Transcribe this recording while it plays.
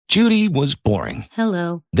Judy was boring.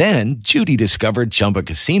 Hello. Then Judy discovered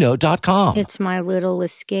ChumbaCasino.com. It's my little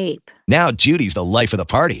escape. Now Judy's the life of the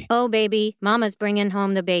party. Oh, baby, mama's bringing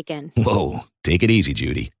home the bacon. Whoa, take it easy,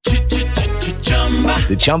 Judy.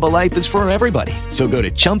 The Chumba life is for everybody. So go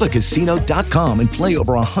to ChumbaCasino.com and play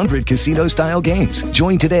over 100 casino-style games.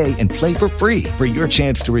 Join today and play for free for your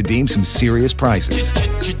chance to redeem some serious prizes.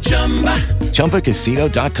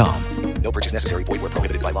 ChumbaCasino.com. No purchase necessary. Void where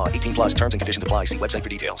prohibited by law. 18 plus terms and conditions apply. See website for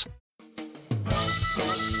details.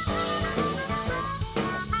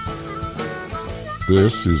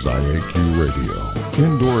 This is IAQ Radio,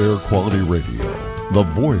 Indoor Air Quality Radio, the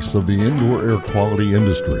voice of the indoor air quality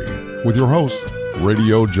industry, with your hosts,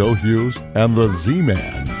 Radio Joe Hughes and the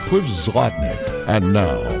Z-Man, Cliff Zlotnick. And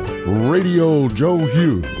now, Radio Joe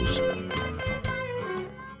Hughes.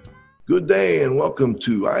 Good day and welcome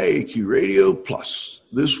to IAQ Radio Plus.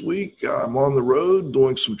 This week I'm on the road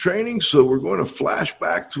doing some training, so we're going to flash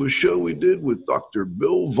back to a show we did with Dr.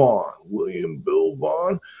 Bill Vaughan, William Bill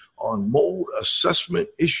Vaughan, on mold assessment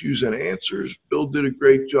issues and answers. Bill did a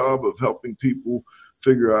great job of helping people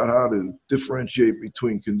figure out how to differentiate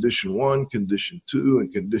between condition 1, condition 2,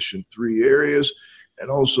 and condition 3 areas,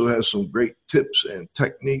 and also has some great tips and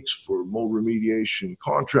techniques for mold remediation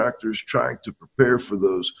contractors trying to prepare for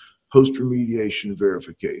those post-remediation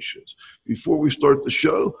verifications. Before we start the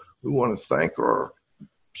show, we want to thank our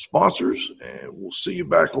sponsors, and we'll see you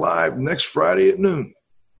back live next Friday at noon.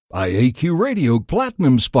 IAQ Radio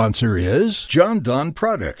Platinum sponsor is John Don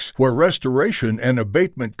Products, where restoration and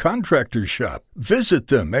abatement contractors shop. Visit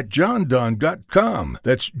them at jondon.com.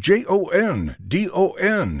 That's JONDON.com.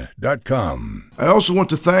 I also want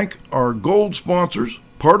to thank our gold sponsors,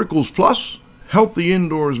 Particles Plus, Healthy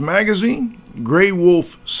Indoors Magazine, Gray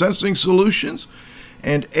Wolf Sensing Solutions,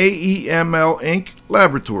 and AEML Inc.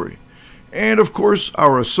 Laboratory. And of course,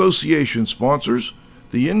 our association sponsors,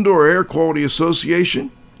 the Indoor Air Quality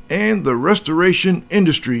Association and the Restoration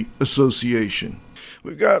Industry Association.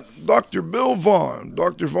 We've got Dr. Bill Vaughan.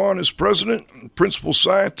 Dr. Vaughan is president and principal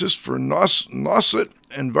scientist for Nauset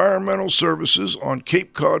Environmental Services on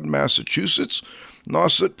Cape Cod, Massachusetts.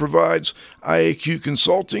 Nauset provides IAQ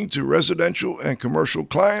consulting to residential and commercial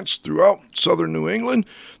clients throughout southern New England.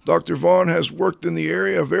 Dr. Vaughan has worked in the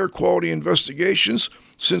area of air quality investigations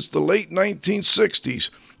since the late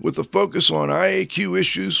 1960s, with a focus on IAQ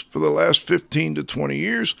issues for the last 15 to 20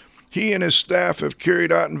 years. He and his staff have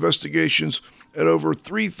carried out investigations at over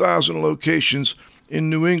 3,000 locations in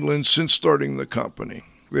New England since starting the company.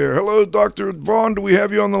 Hello, Dr. Vaughan. Do we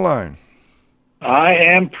have you on the line? I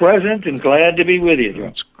am present and glad to be with you.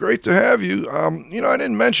 It's great to have you. I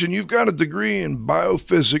didn't mention you've got a degree in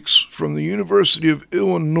biophysics from the University of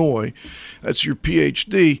Illinois. That's your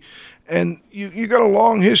PhD. And you got a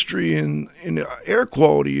long history in air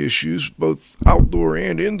quality issues, both outdoor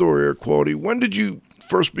and indoor air quality. When did you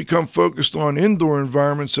first become focused on indoor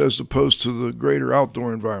environments as opposed to the greater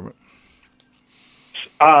outdoor environment?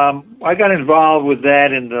 I got involved with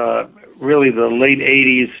that in the late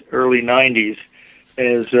 80s, early 90s,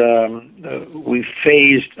 as we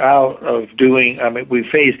phased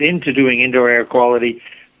into doing indoor air quality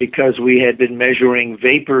because we had been measuring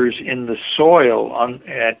vapors in the soil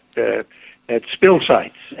at spill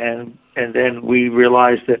sites, and then we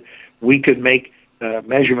realized that we could make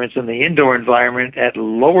measurements in the indoor environment at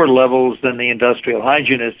lower levels than the industrial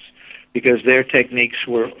hygienists because their techniques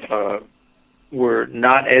were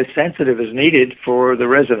not as sensitive as needed for the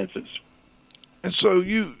residences. And so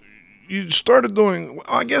you started doing,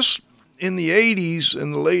 I guess, in the 80s,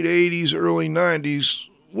 in the late 80s, early 90s.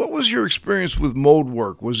 What was your experience with mold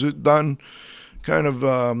work? Was it done kind of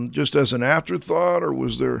just as an afterthought, or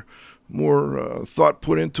was there more thought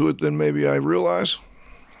put into it than maybe I realized?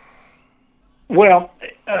 Well,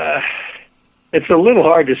 it's a little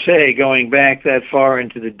hard to say going back that far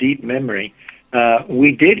into the deep memory.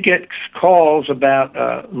 We did get calls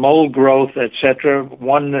about mold growth, etc.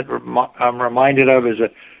 One that I'm reminded of is a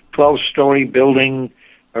 12-story building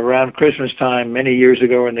around Christmas time many years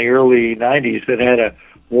ago in the early 90s that had a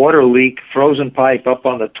water leak, frozen pipe up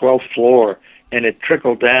on the 12th floor, and it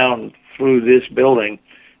trickled down through this building.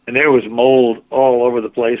 And there was mold all over the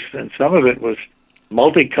place, and some of it was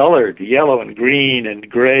multicolored, yellow and green and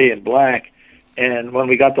gray and black. And when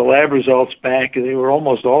we got the lab results back, they were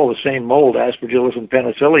almost all the same mold, Aspergillus and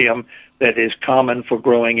Penicillium, that is common for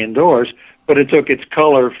growing indoors, but it took its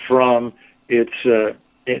color from its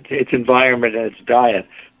environment and its diet.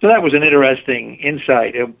 So that was an interesting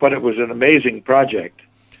insight, but it was an amazing project.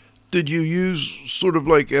 Did you use sort of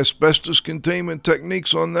like asbestos containment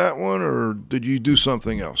techniques on that one, or did you do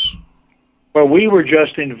something else? Well, we were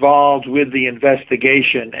just involved with the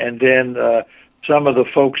investigation, and then some of the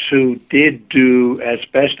folks who did do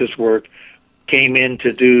asbestos work came in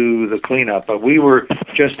to do the cleanup, but we were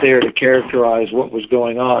just there to characterize what was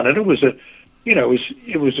going on. And it was a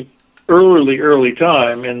early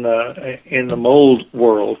time in the mold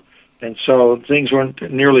world, and so things weren't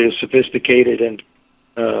nearly as sophisticated and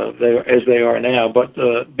as they are now. But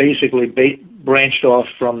basically branched off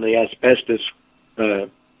from the asbestos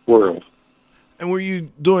world. And were you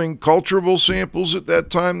doing culturable samples at that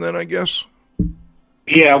time then, I guess?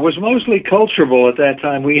 Yeah, it was mostly culturable at that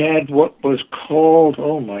time. We had what was called,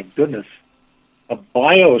 oh my goodness, a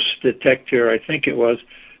BIOS detector, I think it was,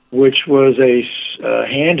 which was a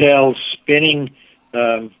handheld spinning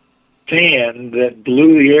fan that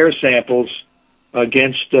blew the air samples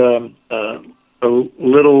against a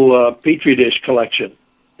little Petri dish collection.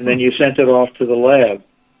 And then you sent it off to the lab.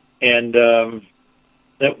 And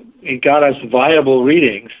it got us viable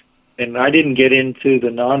readings. And I didn't get into the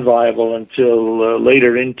non-viable until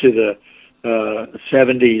later into the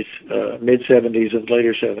 70s, mid-70s and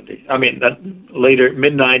later 70s. I mean, later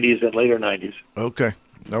mid-90s and later 90s. Okay.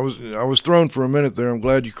 I was thrown for a minute there. I'm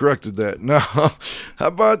glad you corrected that. Now, how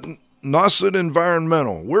about Nauset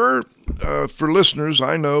Environmental? Where, for listeners,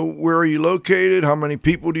 I know, where are you located? How many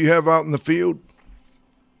people do you have out in the field?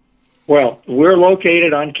 Well, we're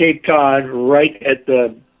located on Cape Cod, right at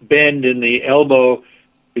the bend in the elbow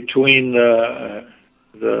between the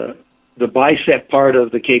bicep part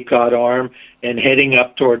of the Cape Cod arm and heading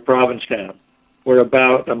up toward Provincetown. We're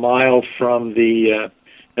about a mile from the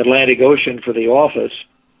Atlantic Ocean for the office,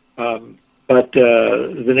 but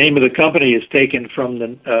the name of the company is taken from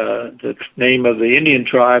the name of the Indian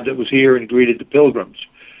tribe that was here and greeted the Pilgrims.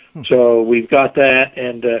 So we've got that,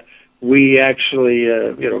 and we actually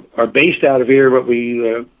are based out of here, but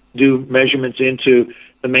we do measurements into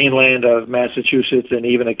the mainland of Massachusetts and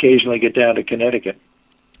even occasionally get down to Connecticut.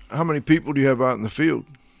 How many people do you have out in the field?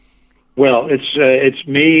 Well, it's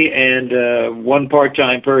me and one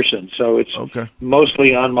part-time person, so it's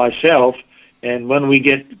mostly on myself. And when we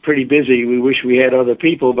get pretty busy, we wish we had other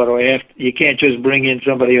people, but you can't just bring in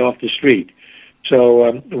somebody off the street.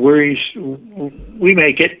 So we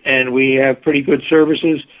make it, and we have pretty good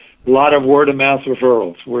services, a lot of word-of-mouth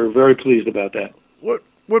referrals. We're very pleased about that.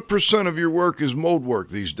 What percent of your work is mold work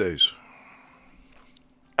these days?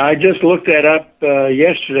 I just looked that up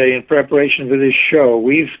yesterday in preparation for this show.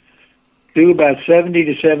 We do about 70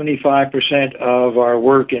 to 75% of our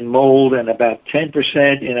work in mold and about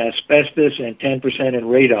 10% in asbestos and 10% in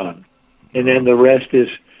radon. And then the rest is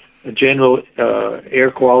general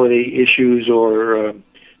air quality issues or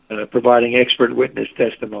providing expert witness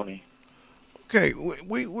testimony. Okay,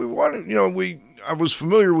 we wanted, I was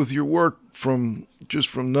familiar with your work from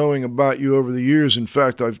knowing about you over the years. In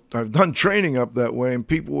fact, I've done training up that way, and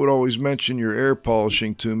people would always mention your air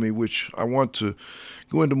polishing to me, which I want to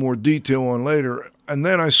go into more detail on later. And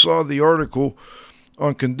then I saw the article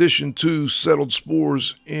on Condition 2 settled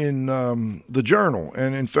spores in the journal.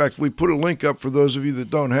 And in fact, we put a link up for those of you that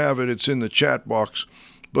don't have it. It's in the chat box.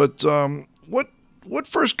 But what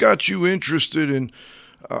first got you interested in,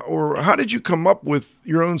 or how did you come up with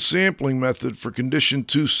your own sampling method for Condition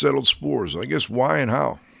 2 settled spores? I guess why and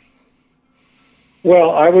how?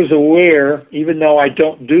 Well, I was aware, even though I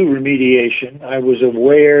don't do remediation, I was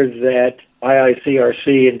aware that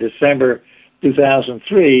IICRC in December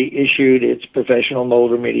 2003 issued its professional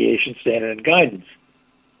mold remediation standard and guidance.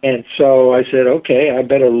 And so I said, okay, I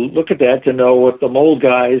better look at that to know what the mold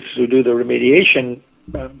guys who do the remediation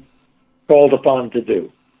called upon to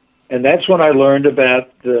do. And that's when I learned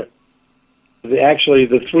about the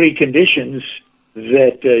three conditions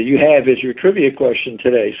that you have as your trivia question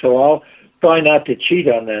today. So I'll try not to cheat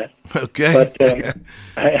on that. Okay. But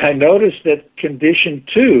I noticed that Condition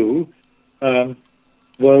 2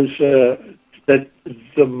 was that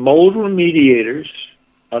the mold remediators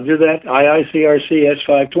under that IICRC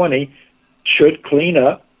S520 should clean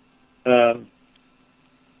up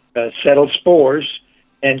settled spores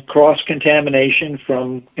and cross-contamination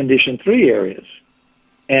from Condition 3 areas.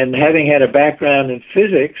 And having had a background in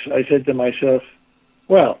physics, I said to myself,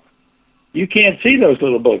 well, you can't see those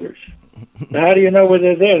little boogers. How do you know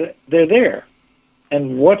whether they're there?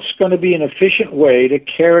 And what's going to be an efficient way to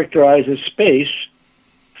characterize a space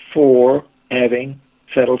for having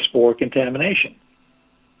settled spore contamination?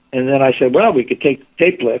 And then I said, well, we could take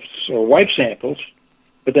tape lifts or wipe samples,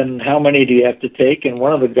 but then how many do you have to take? And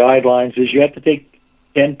one of the guidelines is you have to take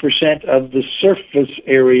 10% of the surface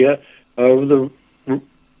area of the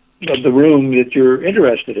room that you're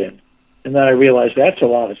interested in. And then I realized that's a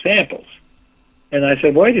lot of samples. And I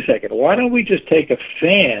said, wait a second, why don't we just take a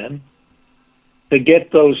fan to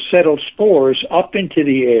get those settled spores up into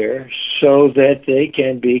the air so that they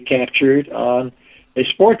can be captured on a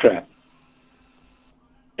spore trap.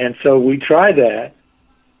 And so we tried that,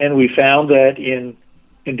 and we found that in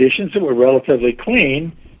conditions that were relatively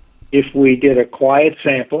clean, if we did a quiet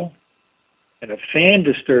sample and a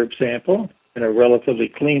fan-disturbed sample in a relatively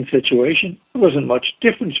clean situation, there wasn't much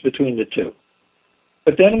difference between the two.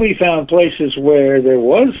 But then we found places where there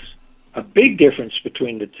was a big difference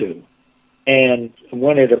between the two. And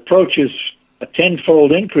when it approaches a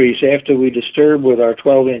tenfold increase after we disturb with our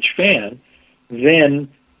 12-inch fan, then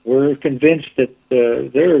we're convinced that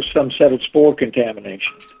there is some settled spore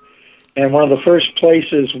contamination. And one of the first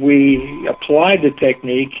places we applied the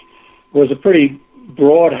technique was a pretty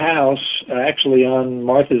broad house, actually on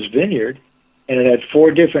Martha's Vineyard, and it had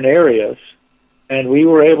 4 different areas. And we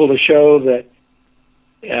were able to show that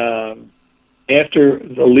after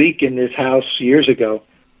the leak in this house years ago,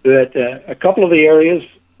 that a couple of the areas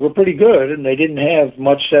were pretty good, and they didn't have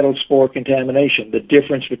much settled spore contamination. The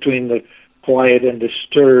difference between the quiet and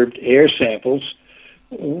disturbed air samples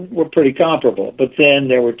were pretty comparable. But then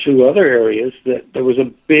there were 2 other areas that there was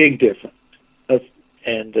a big difference.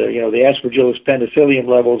 And the Aspergillus penicillium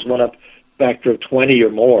levels went up a factor of 20 or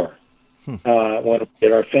more when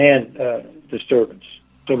at our fan disturbance.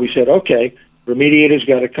 So we said, okay, remediators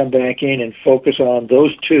got to come back in and focus on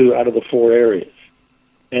those 2 out of the 4 areas.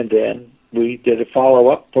 And then we did a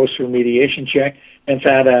follow-up post-remediation check and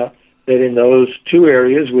found out that in those 2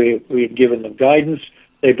 areas we had given them guidance,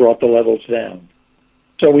 they brought the levels down.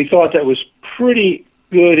 So we thought that was pretty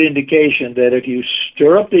good indication that if you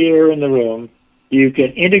stir up the air in the room, you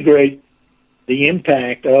can integrate the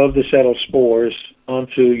impact of the settled spores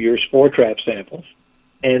onto your spore trap samples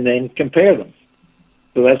and then compare them.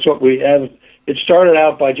 So that's what we have. It started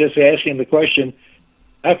out by just asking the question,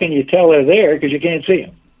 how can you tell they're there because you can't see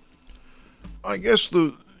them? I guess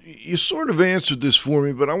you sort of answered this for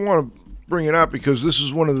me, but I want to bring it up because this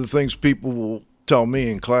is one of the things people will tell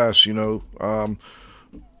me in class,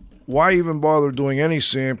 why even bother doing any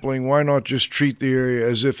sampling? Why not just treat the area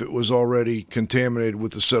as if it was already contaminated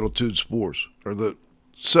with the settled 2 spores, or the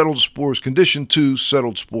settled spores, condition 2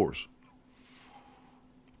 settled spores?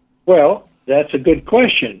 Well, that's a good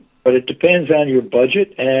question, but it depends on your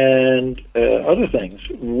budget and other things.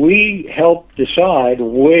 We help decide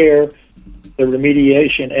where the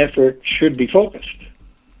remediation effort should be focused.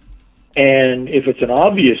 And if it's an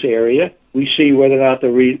obvious area, we see whether or not the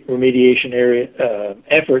remediation area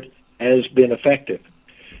effort has been effective.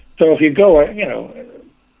 So if you go,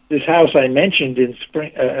 this house I mentioned in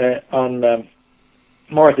spring on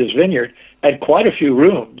Martha's Vineyard had quite a few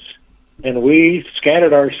rooms, and we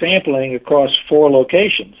scattered our sampling across 4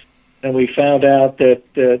 locations, and we found out that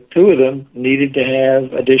 2 of them needed to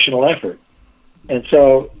have additional effort. And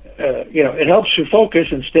so, it helps you focus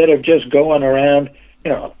instead of just going around,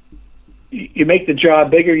 you make the job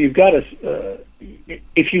bigger. You've got to,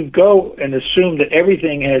 if you go and assume that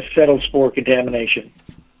everything has settled spore contamination,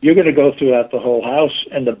 you're going to go throughout the whole house,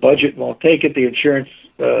 and the budget won't take it. The insurance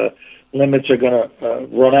limits are going to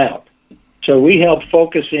run out. So we help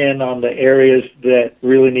focus in on the areas that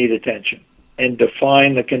really need attention and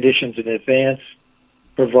define the conditions in advance,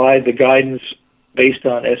 provide the guidance based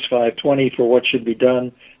on S520 for what should be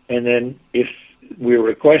done, and then if we're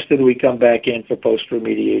requested, we come back in for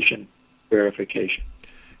post-remediation verification.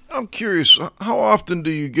 I'm curious, how often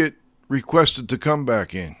do you get requested to come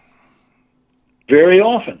back in? Very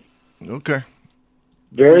often. Okay.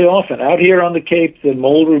 Very often. Out here on the Cape, the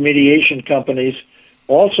mold remediation companies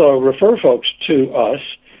also refer folks to us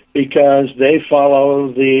because they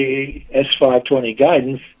follow the S520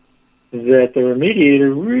 guidance that the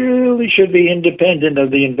remediator really should be independent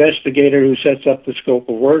of the investigator who sets up the scope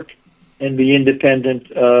of work and be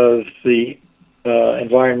independent of the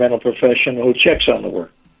environmental professional who checks on the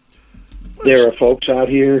work. There are folks out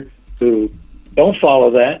here who don't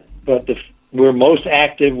follow that, but we're most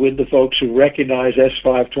active with the folks who recognize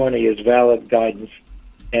S520 as valid guidance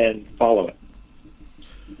and follow it.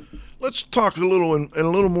 Let's talk a little in a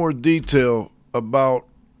little more detail about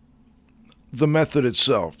the method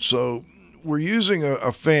itself. So we're using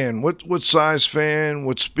a fan. What size fan?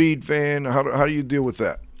 What speed fan? How do you deal with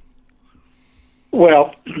that?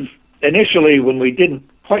 Well, initially, when we didn't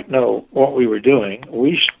quite know what we were doing,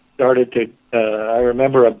 we started to, I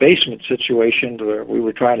remember a basement situation where we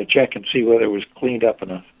were trying to check and see whether it was cleaned up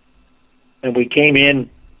enough. And we came in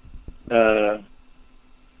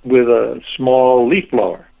with a small leaf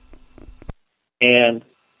blower. And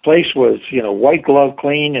place was, white glove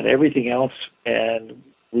clean and everything else. And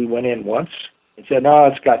we went in once and said, no,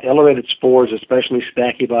 it's got elevated spores, especially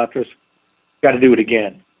Stachybotrys. Got to do it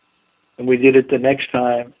again. and we did it the next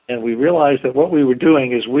time, and we realized that what we were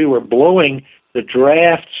doing is we were blowing the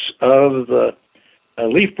drafts of the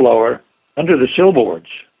leaf blower under the sill boards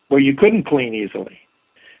where you couldn't clean easily.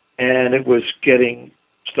 And it was getting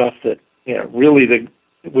stuff that, really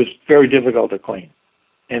it was very difficult to clean.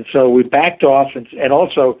 And so we backed off, and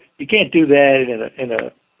also you can't do that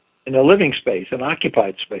in a living space, an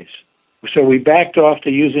occupied space. So we backed off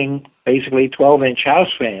to using basically 12-inch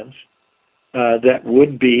house fans that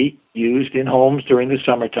would be used in homes during the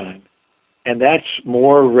summertime. And that's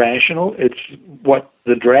more rational. It's what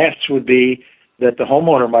the drafts would be that the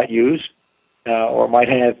homeowner might use or might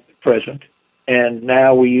have present. And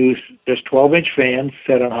now we use just 12-inch fans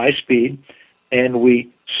set on high speed, and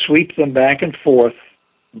we sweep them back and forth,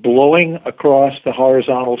 blowing across the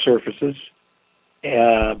horizontal surfaces,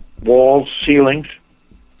 walls, ceilings,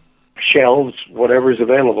 shelves, whatever is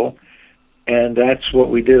available. And that's what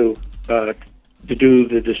we do to do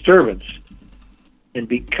the disturbance. And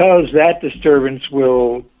because that disturbance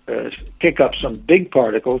will kick up some big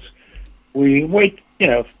particles, we wait,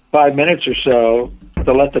 5 minutes or so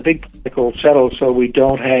to let the big particles settle so we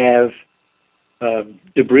don't have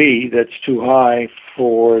debris that's too high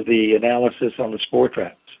for the analysis on the spore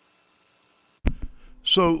traps.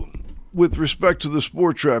 So with respect to the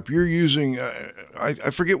spore trap, you're using, I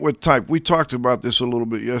forget what type. We talked about this a little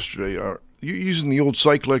bit yesterday. You're using the old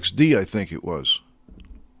Cyclex D, I think it was.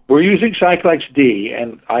 We're using Cyclex D,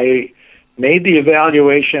 and I made the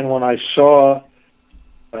evaluation when I saw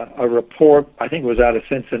a report, I think it was out of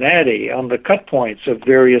Cincinnati, on the cut points of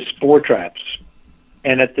various spore traps.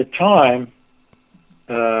 And at the time,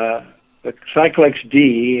 the Cyclex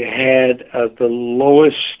D had the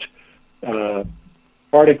lowest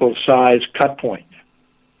particle size cut point.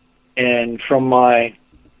 And from my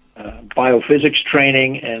biophysics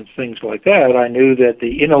training and things like that, I knew that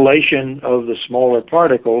the inhalation of the smaller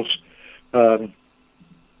particles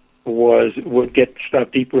would get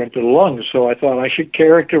stuff deeper into the lungs. So I thought I should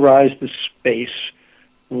characterize the space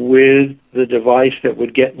with the device that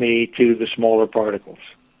would get me to the smaller particles.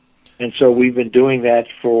 And so we've been doing that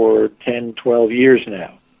for 10, 12 years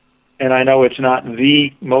now. And I know it's not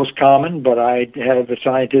the most common, but I have a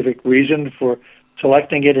scientific reason for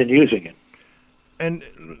selecting it and using it. And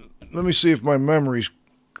let me see if my memory's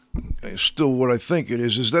still what I think it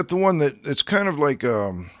is. Is that the one that it's kind of like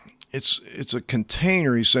it's a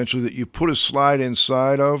container essentially that you put a slide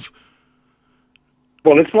inside of?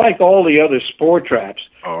 Well, it's like all the other spore traps.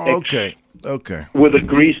 Oh, okay. With a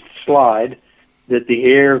greased slide that the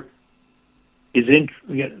air is in.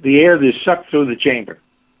 The air is sucked through the chamber,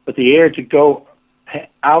 but the air to go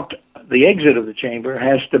out the exit of the chamber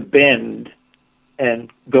has to bend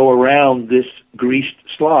and go around this greased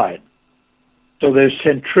slide. So there's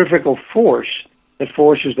centrifugal force that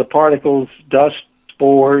forces the particles, dust,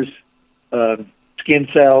 spores, skin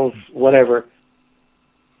cells, whatever,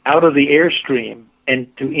 out of the airstream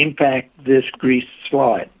and to impact this greased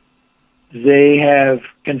slide. They have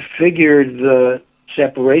configured the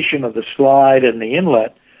separation of the slide and the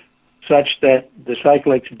inlet such that the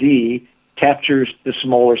Cyclex D captures the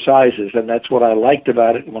smaller sizes, and that's what I liked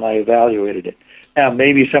about it when I evaluated it. Now,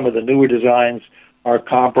 maybe some of the newer designs are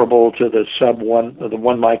comparable to the the 1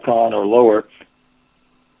 micron or lower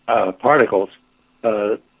particles,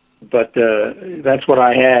 but that's what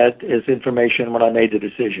I had as information when I made the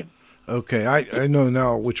decision. Okay, I know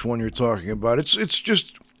now which one you're talking about.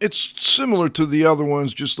 It's similar to the other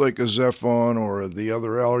ones, just like a Vaughan or the other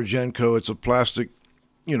Allergenco. It's a plastic,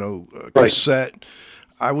 cassette. Right.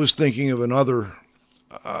 I was thinking of another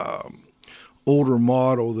older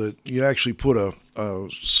model that you actually put a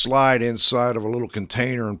slide inside of a little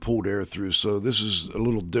container and pulled air through. So this is a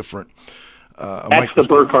little different. That's the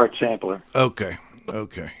Burkhardt sampler. Okay.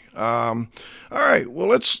 All right. Well,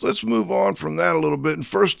 let's move on from that a little bit. And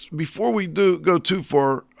first, before we go too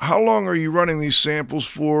far, how long are you running these samples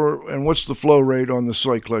for, and what's the flow rate on the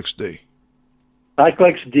Cyclex D?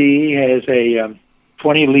 Cyclex D has a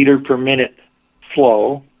 20 liter per minute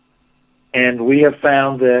flow, and we have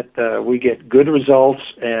found that we get good results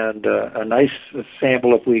and a nice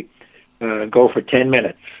sample if we go for 10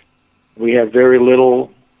 minutes. We have very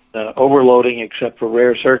little overloading except for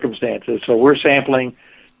rare circumstances. So we're sampling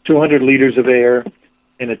 200 liters of air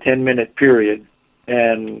in a 10-minute period,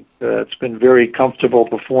 and it's been very comfortable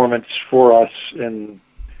performance for us in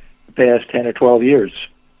the past 10 or 12 years.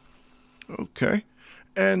 Okay.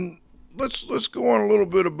 And let's go on a little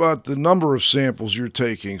bit about the number of samples you're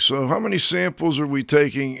taking. So how many samples are we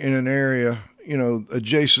taking in an area,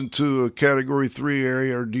 adjacent to a Category 3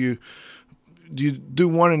 area, or do you do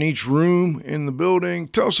one in each room in the building?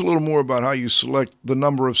 Tell us a little more about how you select the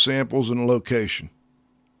number of samples and location.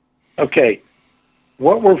 Okay.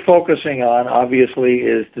 What we're focusing on, obviously,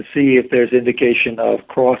 is to see if there's indication of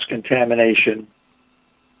cross-contamination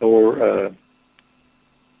or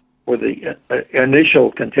the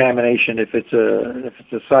initial contamination. If it's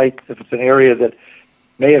a site, if it's an area that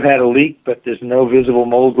may have had a leak, but there's no visible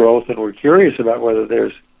mold growth, and we're curious about whether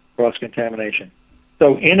there's cross-contamination.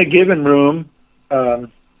 So, in a given room, a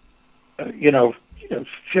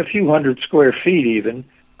few hundred square feet, even,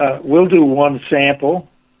 we'll do one sample.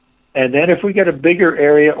 And then if we get a bigger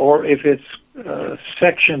area, or if it's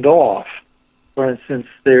sectioned off, for instance,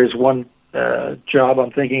 there's one job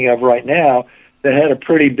I'm thinking of right now that had a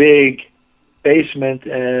pretty big basement,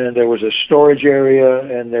 and there was a storage area,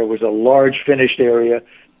 and there was a large finished area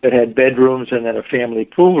that had bedrooms and then a family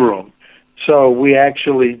pool room. So we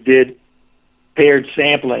actually did paired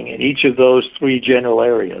sampling in each of those three general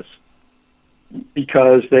areas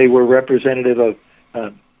because they were representative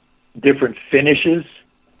of different finishes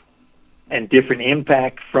and different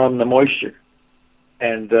impact from the moisture.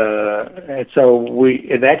 And so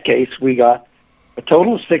in that case, we got a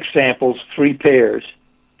total of 6 samples, 3 pairs,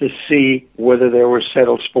 to see whether there was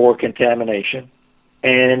settled spore contamination.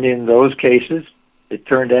 And in those cases, it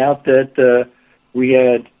turned out that we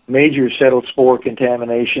had major settled spore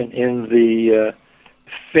contamination in the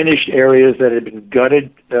finished areas that had been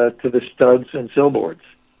gutted to the studs and sillboards.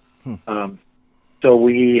 So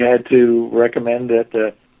we had to recommend that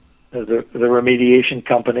the remediation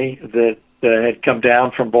company that had come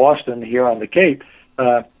down from Boston here on the Cape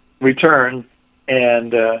return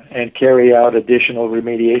and carry out additional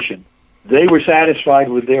remediation. They were satisfied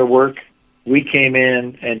with their work. We came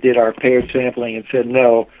in and did our paired sampling and said,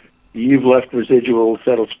 no, you've left residual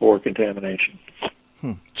settled spore contamination.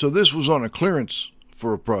 So this was on a clearance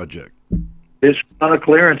for a project? This was on a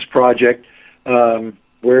clearance project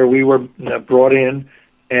where we were brought in,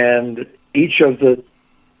 and each of the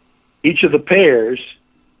pairs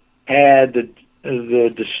had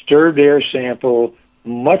the disturbed air sample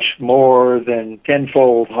much more than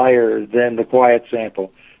tenfold higher than the quiet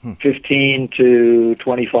sample, 15 to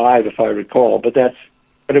 25, if I recall. But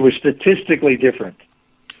it was statistically different.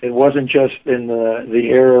 It wasn't just in the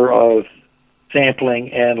error of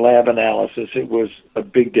sampling and lab analysis. It was a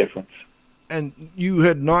big difference. And you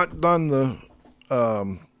had not done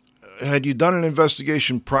had you done an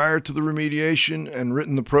investigation prior to the remediation and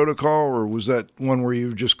written the protocol, or was that one where you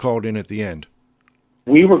were just called in at the end?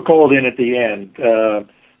 We were called in at the end,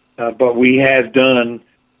 but we had done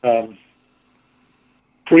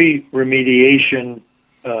pre-remediation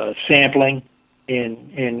sampling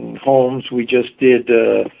in homes. We just did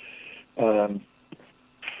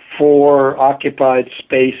 4 occupied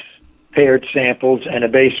space paired samples and a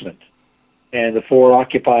basement. And the 4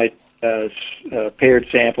 occupied paired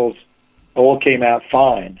samples all came out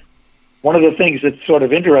fine. One of the things that's sort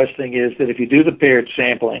of interesting is that if you do the paired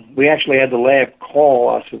sampling, we actually had the lab call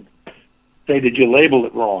us and say, did you label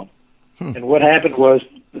it wrong? And what happened was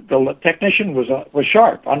the technician was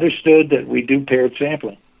sharp, understood that we do paired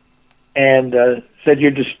sampling, and said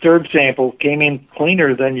your disturbed sample came in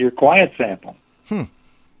cleaner than your quiet sample.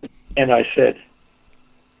 And I said,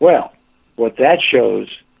 well, what that shows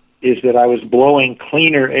is that I was blowing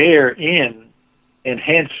cleaner air in, and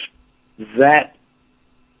hence that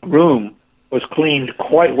room was cleaned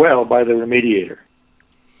quite well by the remediator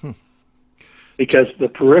because the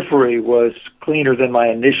periphery was cleaner than my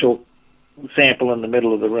initial sample in the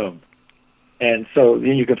middle of the room. And so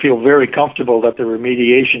then you can feel very comfortable that the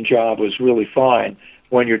remediation job was really fine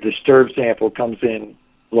when your disturbed sample comes in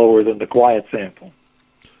lower than the quiet sample.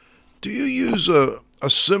 Do you use a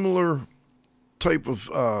similar type of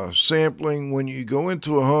sampling when you go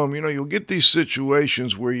into a home? You know, you'll get these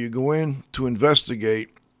situations where you go in to investigate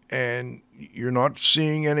and you're not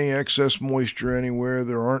seeing any excess moisture anywhere.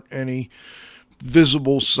 There aren't any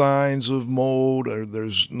visible signs of mold, or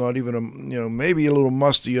there's not even maybe a little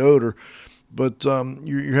musty odor, but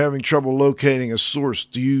you're having trouble locating a source.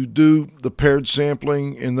 Do you do the paired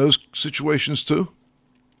sampling in those situations too?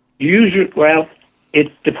 Usually, well,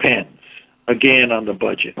 it depends, again, on the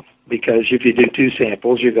budget, because if you do 2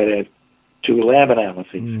 samples, you're going to have 2 lab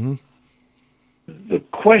analyses. Mm-hmm. The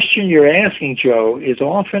question you're asking, Joe, is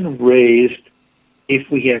often raised if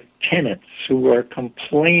we have tenants who are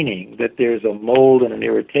complaining that there's a mold and an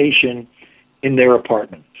irritation in their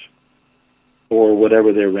apartments or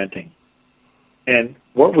whatever they're renting. And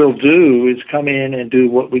what we'll do is come in and do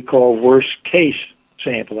what we call worst case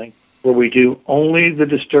sampling, where we do only the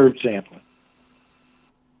disturbed sampling.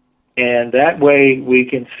 And that way we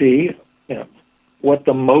can see, what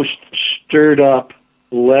the most stirred up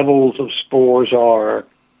levels of spores are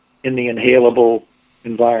in the inhalable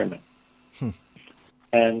environment.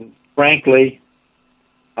 And frankly,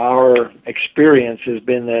 our experience has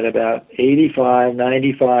been that about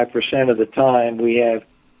 95% of the time we have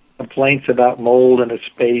complaints about mold in a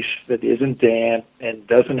space that isn't damp and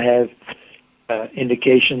doesn't have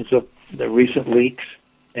indications of the recent leaks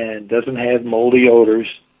and doesn't have moldy odors,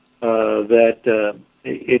 that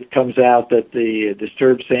it comes out that the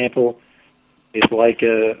disturbed sample is like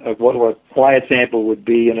what a quiet sample would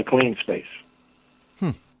be in a clean space.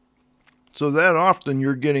 So that often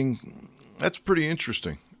you're getting, that's pretty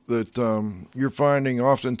interesting, that you're finding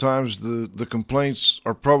oftentimes the complaints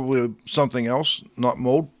are probably something else, not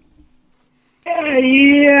mold?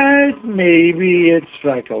 Yeah, maybe it's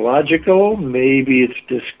psychological, maybe it's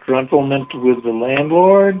disgruntlement with the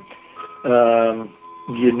landlord.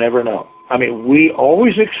 You never know. I mean, we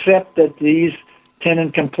always accept that these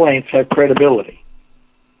tenant complaints have credibility,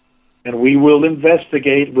 and we will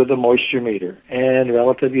investigate with a moisture meter and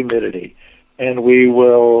relative humidity, and we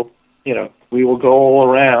will go all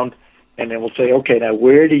around, and then we'll say, okay, now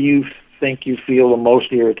where do you think you feel the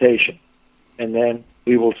most irritation? And then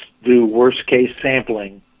we will do worst case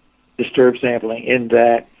sampling, disturbed sampling in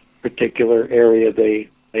that particular area they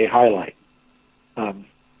highlight.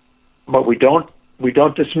 But we don't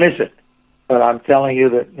dismiss it. But I'm telling you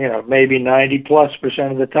that maybe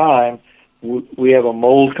 90+% of the time we have a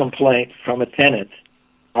mold complaint from a tenant.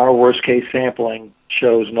 Our worst case sampling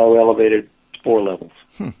shows no elevated spore levels.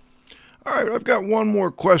 All right, I've got one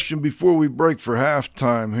more question before we break for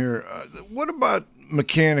halftime here. What about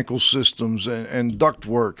mechanical systems and duct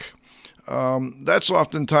work? That's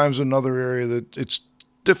oftentimes another area that it's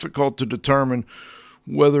difficult to determine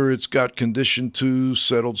whether it's got condition 2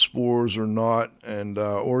 settled spores or not, and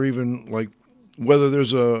or even like whether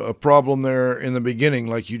there's a problem there in the beginning,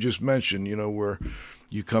 like you just mentioned, where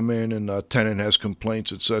you come in and a tenant has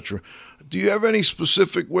complaints, etc. Do you have any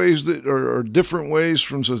specific ways that are different ways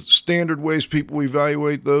from the standard ways people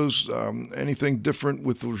evaluate those? Anything different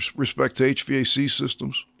with respect to HVAC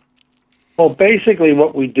systems? Well, basically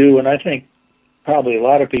what we do, and I think probably a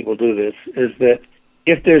lot of people do this, is that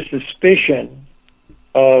if there's suspicion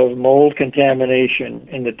of mold contamination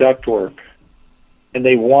in the ductwork and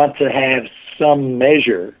they want to have some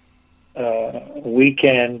measure, we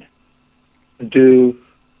can do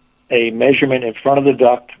a measurement in front of the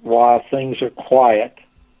duct while things are quiet,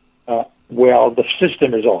 while the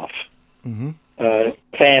system is off. Mm-hmm.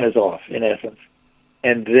 Fan is off, in essence.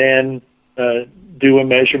 And then do a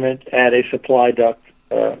measurement at a supply duct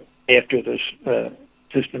after the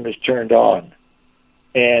system is turned on.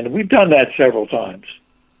 And we've done that several times.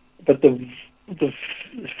 But the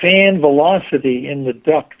fan velocity in the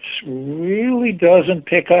ducts really doesn't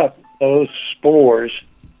pick up those spores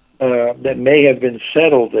that may have been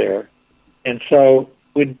settled there, and so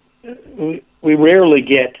we rarely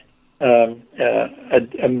get a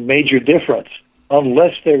major difference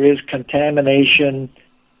unless there is contamination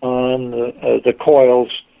on the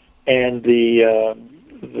coils and the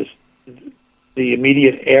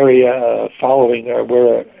immediate area following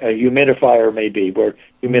where a humidifier may be, where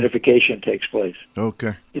humidification takes place.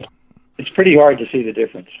 Okay, it's pretty hard to see the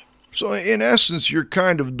difference. So in essence, you're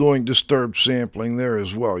kind of doing disturbed sampling there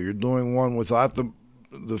as well. You're doing one without the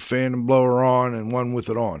fan and blower on and one with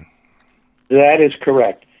it on. That is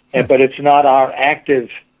correct. But it's not our active,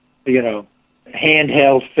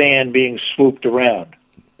 handheld fan being swooped around.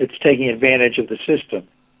 It's taking advantage of the system.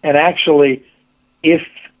 And actually, if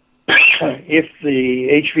the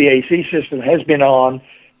HVAC system has been on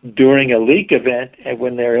during a leak event and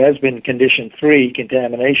when there has been condition 3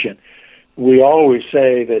 contamination, we always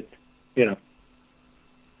say that,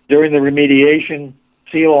 during the remediation,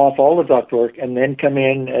 seal off all the ductwork and then come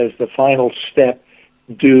in as the final step,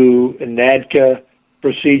 do NADCA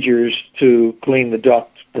procedures to clean the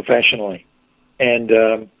duct professionally. And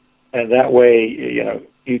that way,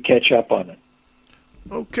 you catch up on it.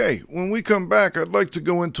 Okay. When we come back, I'd like to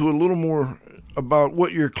go into a little more about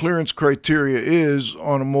what your clearance criteria is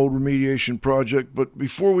on a mold remediation project. But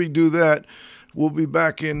before we do that, we'll be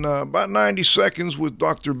back in about 90 seconds with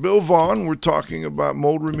Dr. Bill Vaughan. We're talking about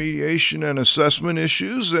mold remediation and assessment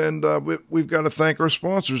issues, and we've got to thank our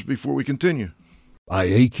sponsors before we continue.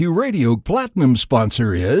 IAQ Radio Platinum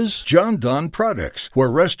sponsor is John Don Products, where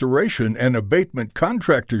restoration and abatement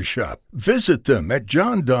contractors shop. Visit them at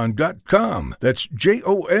jondon.com. That's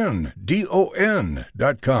JONDON.com.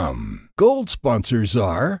 Gold sponsors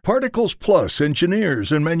are Particles Plus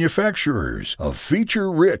engineers and manufacturers of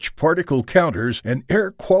feature-rich particle counters and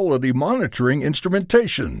air quality monitoring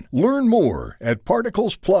instrumentation. Learn more at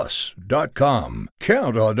particlesplus.com.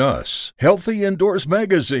 Count on us. Healthy Indoors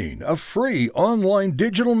Magazine, a free online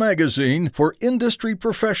digital magazine for industry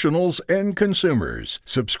professionals and consumers.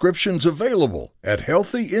 Subscriptions available at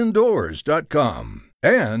healthyindoors.com.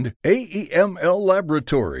 And AEML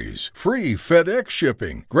Laboratories, free FedEx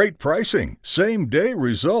shipping, great pricing, same-day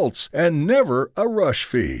results, and never a rush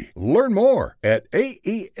fee. Learn more at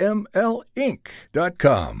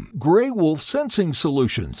AEMLinc.com. Gray Wolf Sensing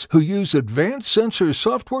Solutions, who use advanced sensor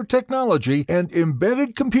software technology and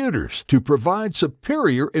embedded computers to provide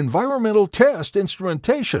superior environmental test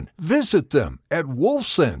instrumentation. Visit them at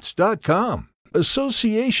wolfsense.com.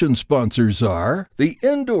 Association sponsors are the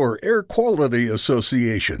Indoor Air Quality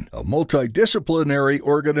Association, a multidisciplinary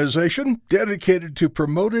organization dedicated to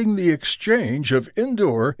promoting the exchange of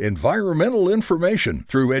indoor environmental information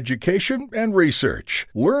through education and research.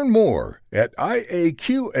 Learn more at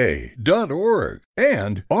IAQA.org.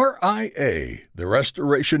 And RIA, the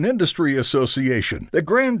Restoration Industry Association, the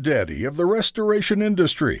granddaddy of the restoration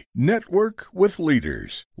industry. Network with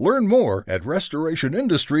leaders. Learn more at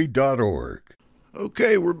restorationindustry.org.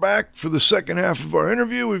 Okay, we're back for the second half of our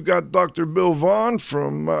interview. We've got Dr. Bill Vaughan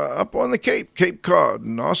from up on the Cape Cod,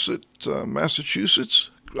 Nauset, Massachusetts.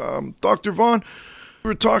 Dr. Vaughan, we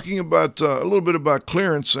were talking about a little bit about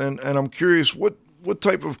clearance, and I'm curious, what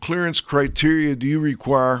type of clearance criteria do you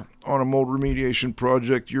require on a mold remediation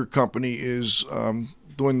project your company is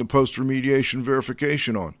doing the post-remediation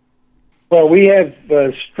verification on? Well, we have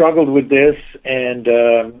struggled with this, and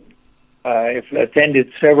I've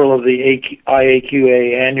attended several of the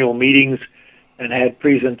IAQA annual meetings and had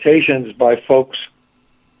presentations by folks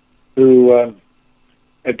who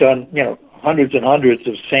have done, hundreds and hundreds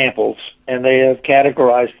of samples, and they have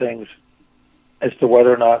categorized things as to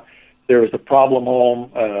whether or not there is a problem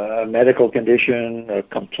home, a medical condition, a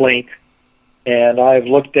complaint. And I've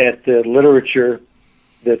looked at the literature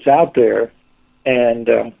that's out there, and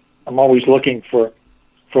I'm always looking for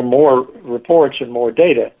more reports and more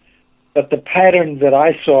data. But the pattern that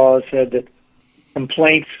I saw said that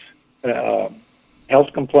complaints,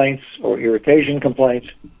 health complaints or irritation complaints,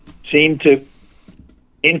 seemed to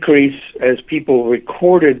increase as people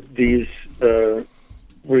recorded these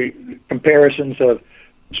comparisons of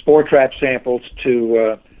spore trap samples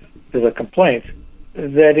to the complaints.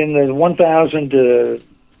 That in the 1,000 to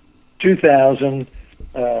 2,000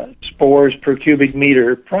 spores per cubic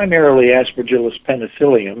meter, primarily Aspergillus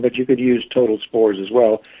penicillium, but you could use total spores as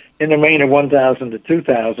well. In the range of 1,000 to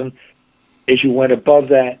 2,000, as you went above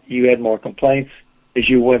that, you had more complaints. As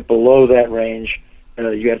you went below that range,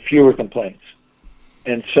 you had fewer complaints.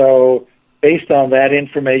 And so, based on that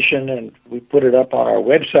information, and we put it up on our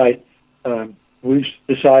website, we've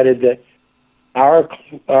decided that our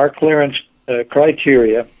clearance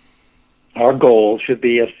criteria, our goal should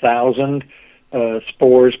be 1,000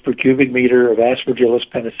 spores per cubic meter of Aspergillus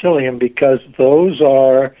penicillium, because those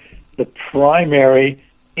are the primary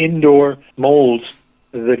indoor molds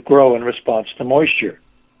that grow in response to moisture.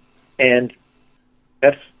 And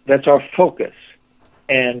that's our focus.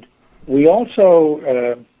 And we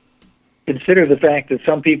also consider the fact that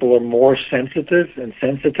some people are more sensitive and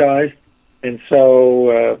sensitized. And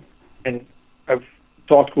so, and I've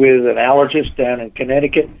talked with an allergist down in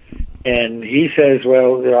Connecticut, and he says,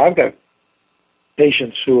 well, I've got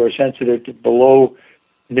patients who are sensitive to below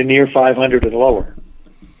the near 500 and lower.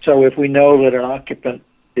 So if we know that an occupant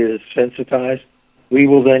is sensitized, we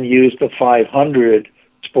will then use the 500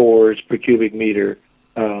 spores per cubic meter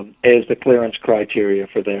as the clearance criteria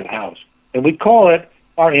for that house. And we call it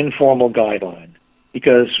our informal guideline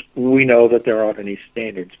because we know that there aren't any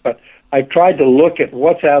standards. But I tried to look at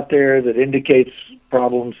what's out there that indicates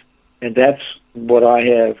problems, and that's what I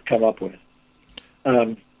have come up with.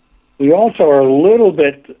 We also are a little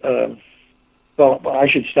bit, well, I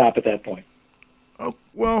should stop at that point. Oh,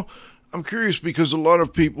 well, I'm curious because a lot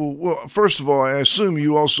of people, well, first of all, I assume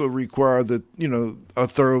you also require that, a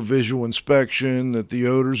thorough visual inspection, that the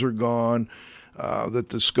odors are gone, that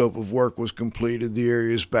the scope of work was completed, the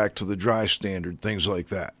area is back to the dry standard, things like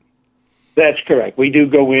that. That's correct. We do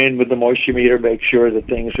go in with the moisture meter, make sure that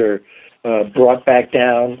things are brought back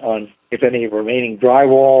down on if any remaining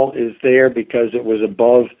drywall is there because it was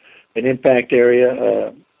above an impact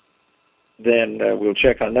area, then we'll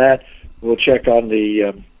check on that. We'll check on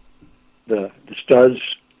the studs,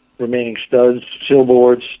 remaining studs, sill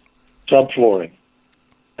boards, subflooring,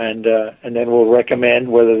 and then we'll recommend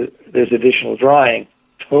whether there's additional drying,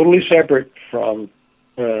 totally separate from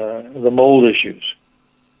the mold issues.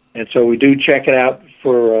 And so we do check it out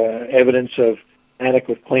for evidence of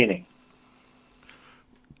adequate cleaning.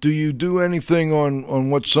 Do you do anything on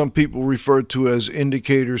what some people refer to as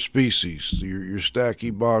indicator species, your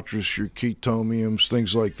Stachybotrys, your Chetomiums,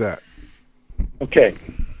 things like that? Okay.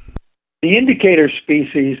 The indicator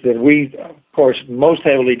species that we, of course, most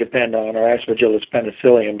heavily depend on are Aspergillus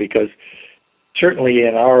penicillium, because certainly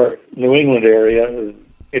in our New England area,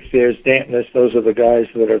 if there's dampness, those are the guys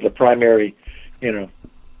that are the primary,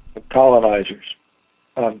 colonizers.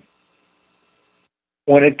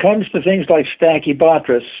 When it comes to things like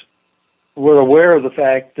Stachybotrys, we're aware of the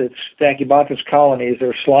fact that Stachybotrys colonies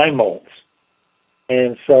are slime molds.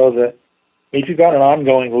 And so that if you've got an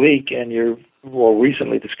ongoing leak and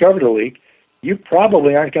recently discovered a leak, you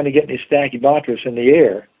probably aren't going to get any Stachybotrys in the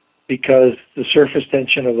air, because the surface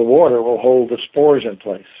tension of the water will hold the spores in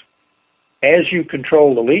place. As you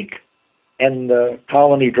control the leak and the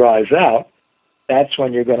colony dries out, that's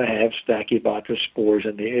when you're going to have Stachybotrys spores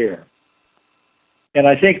in the air. And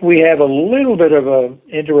I think we have a little bit of an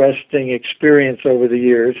interesting experience over the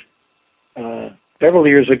years. Several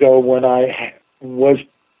years ago, when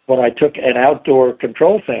I took an outdoor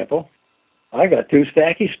control sample, I got 2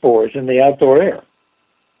 Stachy spores in the outdoor air.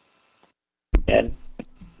 And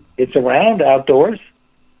it's around outdoors,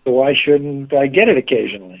 so why shouldn't I get it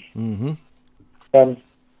occasionally? Mm-hmm.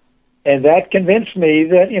 And that convinced me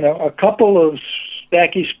that, a couple of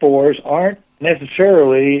Stachy spores aren't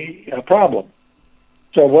necessarily a problem.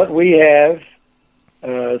 So what we have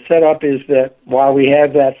set up is that while we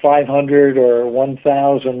have that 500 or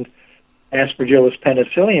 1,000 Aspergillus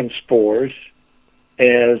penicillium spores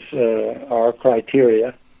as our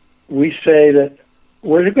criteria, we say that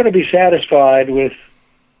we're going to be satisfied with,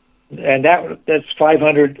 and that's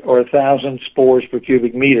 500 or 1,000 spores per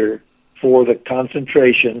cubic meter for the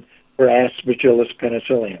concentration for Aspergillus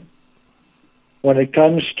penicillium. When it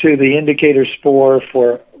comes to the indicator spore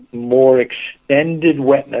for more extended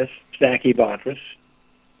wetness, Stachybotrys,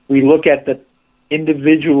 we look at the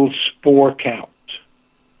individual spore count.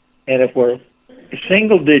 And if we're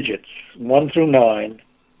single digits, 1 through 9,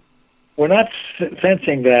 we're not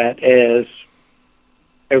sensing that as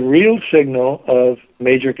a real signal of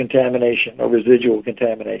major contamination or residual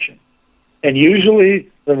contamination. And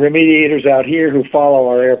usually the remediators out here who follow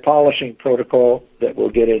our air polishing protocol that we'll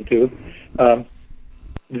get into,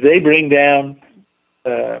 they bring down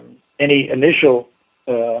any initial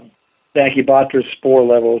Stachybotrys spore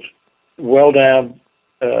levels well down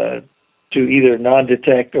to either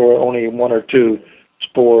non-detect or only 1 or 2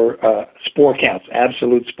 spore counts,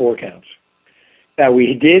 absolute spore counts. Now,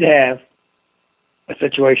 we did have a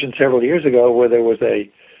situation several years ago where there was a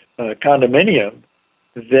condominium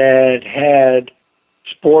that had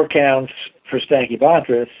spore counts for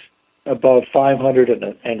Stachybotrys above 500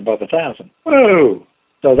 and above 1,000. Whoa!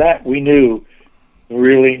 So that we knew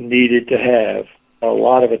really needed to have a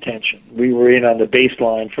lot of attention. We were in on the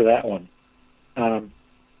baseline for that one.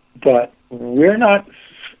 But we're not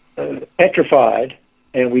petrified,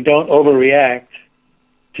 and we don't overreact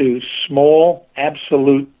to small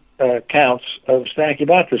absolute counts of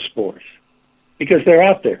Stachybotrys spores, because they're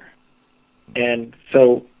out there. And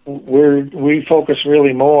so we focus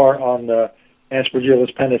really more on the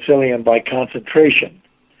Aspergillus penicillium by concentration.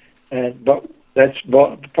 But that's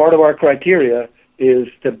part of our criteria is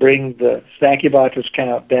to bring the Stachybotrys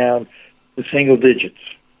count down to single digits.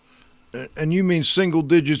 And you mean single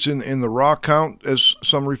digits in the raw count, as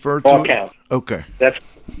some refer to it? Raw count. Okay. That's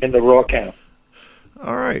in the raw count.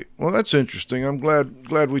 All right. Well, that's interesting. I'm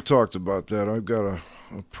glad we talked about that. I've got a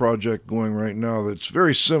project going right now that's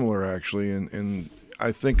very similar, actually, and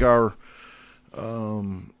I think our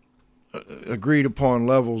agreed upon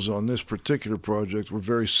levels on this particular project were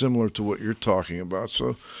very similar to what you're talking about.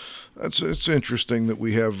 So it's interesting that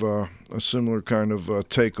we have a similar kind of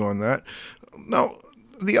take on that. Now,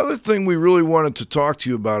 the other thing we really wanted to talk to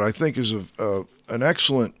you about, I think, is an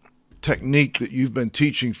excellent technique that you've been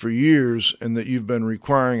teaching for years and that you've been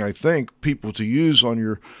requiring, I think, people to use on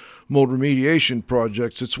your mold remediation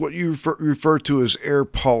projects. It's what you refer to as air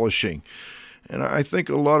polishing. And I think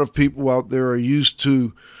a lot of people out there are used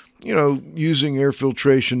to, using air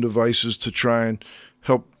filtration devices to try and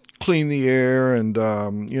help clean the air and,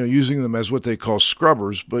 using them as what they call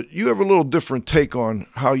scrubbers. But you have a little different take on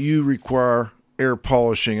how you require air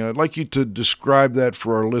polishing. And I'd like you to describe that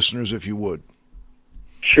for our listeners, if you would.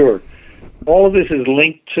 Sure. All of this is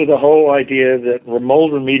linked to the whole idea that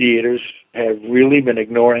mold remediators have really been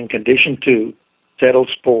ignoring condition 2 settled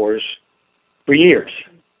spores for years.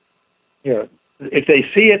 If they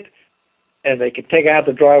see it and they can take out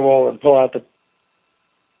the drywall and pull out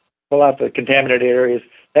the contaminated areas,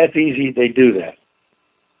 that's easy. They do that.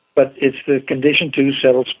 but it's the condition 2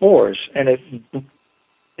 settled spores, and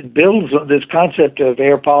it builds on this concept of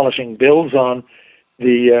air polishing, builds on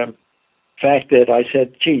the fact that I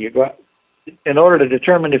said, in order to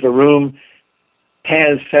determine if a room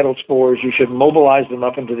has settled spores, you should mobilize them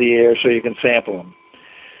up into the air so you can sample them.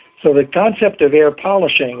 So the concept of air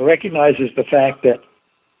polishing recognizes the fact that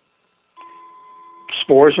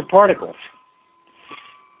spores are particles,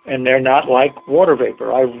 and they're not like water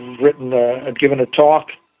vapor. I've given a talk,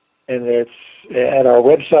 and it's at our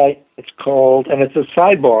website. It's called, and it's a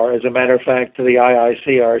sidebar, as a matter of fact, to the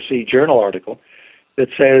IICRC journal article that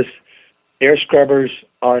says air scrubbers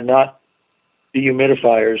are not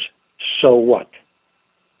dehumidifiers, so what?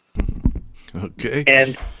 Okay.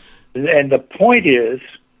 And the point is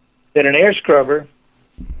that an air scrubber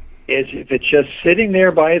is, if it's just sitting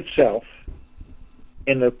there by itself,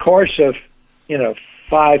 in the course of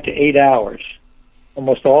 5 to 8 hours,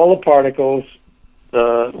 almost all the particles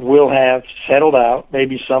will have settled out.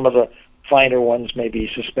 Maybe some of the finer ones may be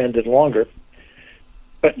suspended longer,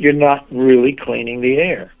 but you're not really cleaning the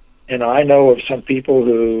air. And I know of some people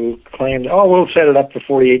who claimed, we'll set it up for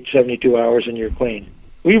 48, 72 hours and you're clean.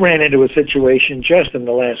 We ran into a situation just in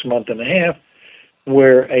the last month and a half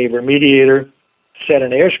where a remediator set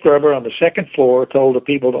an air scrubber on the second floor, told the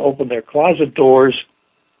people to open their closet doors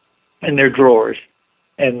and their drawers,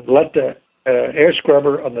 and let the air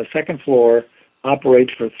scrubber on the second floor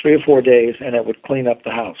operate for 3 or 4 days, and it would clean up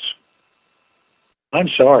the house. I'm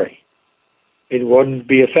sorry. It wouldn't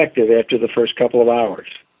be effective after the first couple of hours.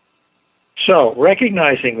 So,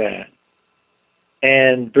 recognizing that,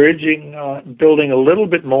 and building a little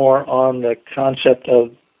bit more on the concept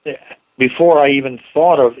of, before I even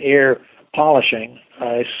thought of air polishing,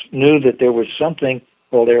 I knew that there was something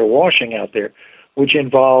called air washing out there, which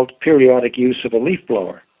involved periodic use of a leaf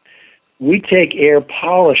blower. We take air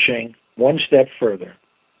polishing one step further,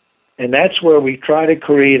 and that's where we try to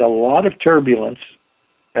create a lot of turbulence,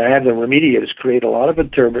 have the remediators create a lot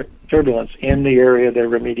of turbulence in the area they're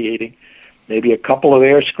remediating, maybe a couple of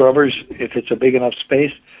air scrubbers if it's a big enough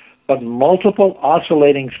space, but multiple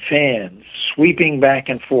oscillating fans sweeping back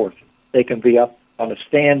and forth. They can be up on a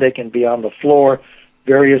stand, they can be on the floor,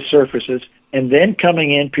 various surfaces, and then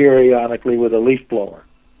coming in periodically with a leaf blower.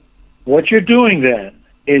 What you're doing then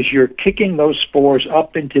is you're kicking those spores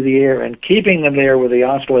up into the air and keeping them there with the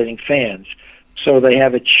oscillating fans so they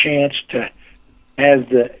have a chance to have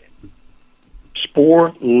the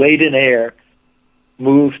spore-laden air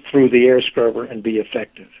move through the air scrubber and be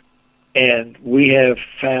effective. And we have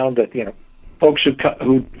found that, folks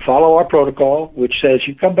who follow our protocol, which says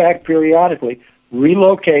you come back periodically,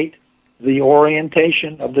 relocate the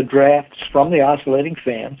orientation of the drafts from the oscillating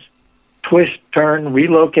fans, twist, turn,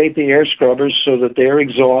 relocate the air scrubbers so that their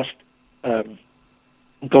exhaust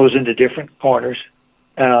goes into different corners,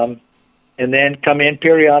 and then come in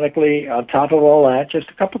periodically on top of all that, just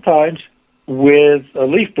a couple times, with a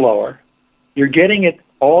leaf blower. You're getting it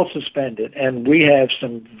all suspended, and we have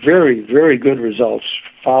some very, very good results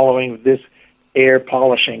following this air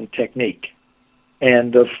polishing technique.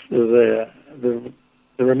 And the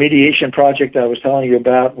remediation project I was telling you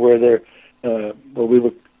about, where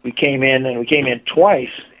we came in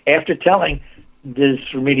twice after telling this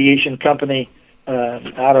remediation company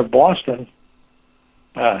out of Boston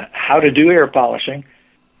how to do air polishing,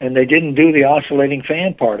 and they didn't do the oscillating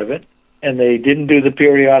fan part of it, and they didn't do the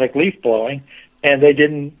periodic leaf blowing, and they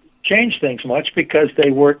didn't change things much because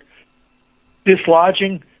they weren't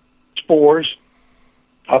dislodging spores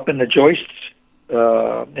up in the joists,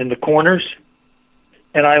 in the corners.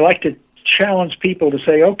 And I like to challenge people to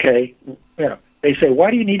say, okay, they say,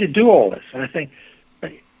 why do you need to do all this? And I think,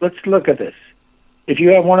 let's look at this. If you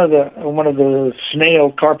have one of the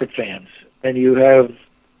snail carpet fans and you have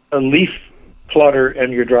a leaf clutter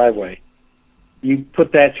in your driveway, you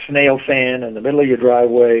put that snail fan in the middle of your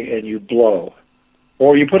driveway and you blow.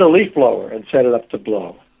 Or you put a leaf blower and set it up to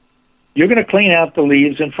blow. You're going to clean out the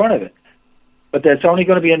leaves in front of it, but that's only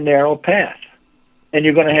going to be a narrow path. And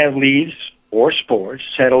you're going to have leaves or spores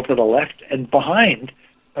settle to the left and behind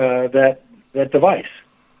that device.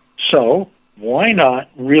 So why not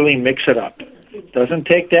really mix it up? It doesn't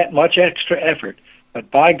take that much extra effort, but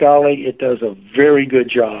by golly, it does a very good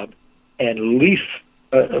job. And leaf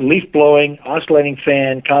blowing, oscillating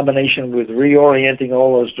fan combination with reorienting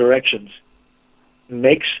all those directions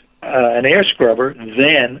makes an air scrubber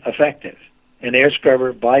then effective. An air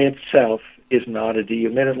scrubber by itself is not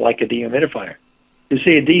like a dehumidifier. You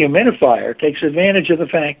see, a dehumidifier takes advantage of the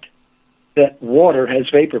fact that water has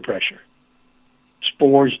vapor pressure.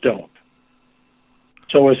 Spores don't.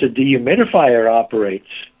 So as a dehumidifier operates,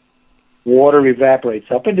 water evaporates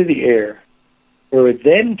up into the air, where it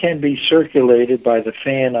then can be circulated by the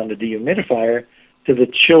fan on the dehumidifier to the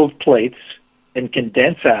chilled plates and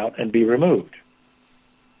condense out and be removed.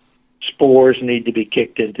 Spores need to be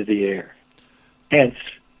kicked into the air. Hence,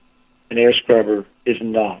 an air scrubber is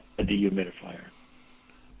not a dehumidifier.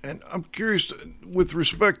 And I'm curious, with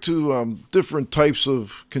respect to different types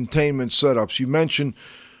of containment setups, you mentioned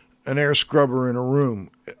an air scrubber in a room.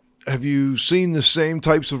 Have you seen the same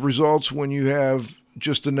types of results when you have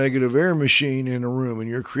just a negative air machine in a room and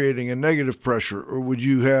you're creating a negative pressure, or would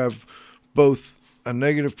you have both a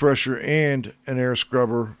negative pressure and an air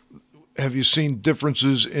scrubber? Have you seen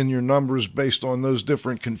differences in your numbers based on those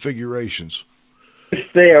different configurations?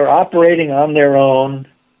 If they are operating on their own,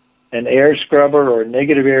 an air scrubber or a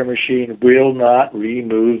negative air machine will not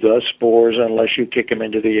remove the spores unless you kick them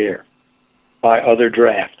into the air by other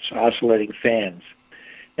drafts, oscillating fans.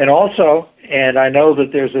 And also, and I know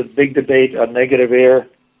that there's a big debate on negative air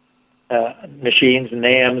machines,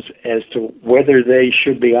 NAMs, as to whether they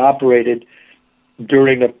should be operated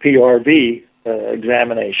during a PRV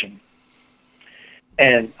examination.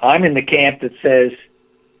 And I'm in the camp that says,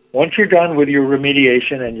 once you're done with your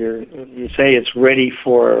remediation and you say it's ready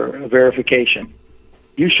for verification,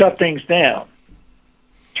 you shut things down.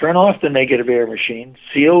 Turn off the negative air machine,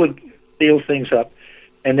 seal things up,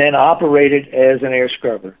 and then operate it as an air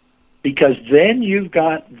scrubber. Because then you've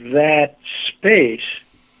got that space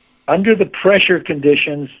under the pressure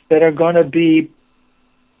conditions that are going to be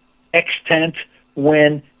extant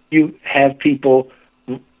when you have people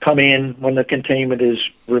come in when the containment is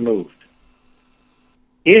removed.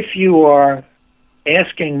 If you are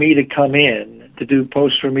asking me to come in to do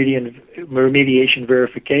post-remediation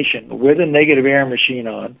verification with a negative air machine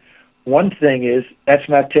on, one thing is that's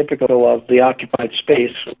not typical of the occupied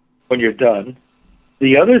space when you're done.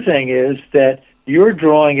 The other thing is that you're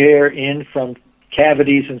drawing air in from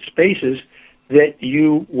cavities and spaces that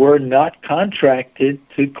you were not contracted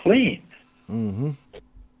to clean. Mm-hmm.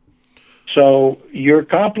 So you're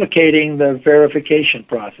complicating the verification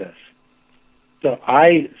process. So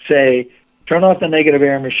I say turn off the negative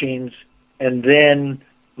air machines and then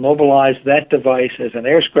mobilize that device as an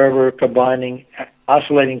air scrubber, combining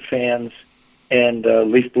oscillating fans and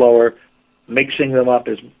leaf blower, mixing them up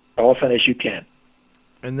as often as you can.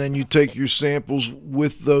 And then you take your samples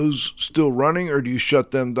with those still running, or do you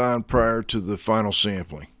shut them down prior to the final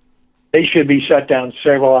sampling? They should be shut down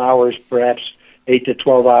several hours, perhaps 8 to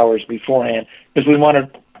 12 hours beforehand, because we want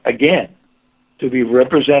it, again, to be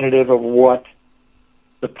representative of what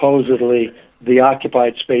supposedly the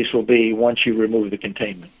occupied space will be once you remove the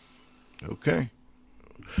containment. Okay.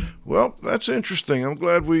 Well, that's interesting. I'm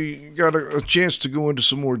glad we got a chance to go into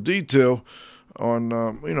some more detail on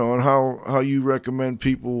on how you recommend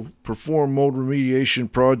people perform mold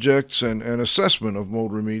remediation projects and assessment of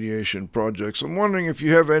mold remediation projects. I'm wondering if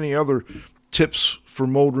you have any other tips for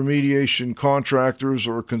mold remediation contractors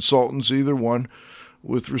or consultants, either one,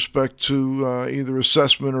 with respect to either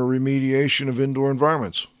assessment or remediation of indoor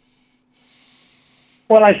environments.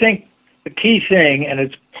 Well, I think the key thing, and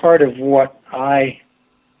it's part of what I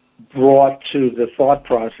brought to the thought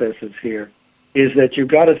processes here, is that you've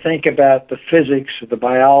got to think about the physics, the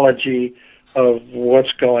biology of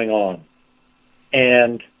what's going on.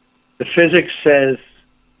 And the physics says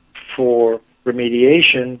for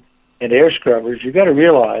remediation and air scrubbers, you've got to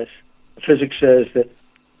realize the physics says that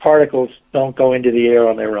particles don't go into the air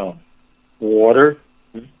on their own. Water,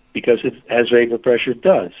 because it has vapor pressure,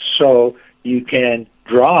 does. So you can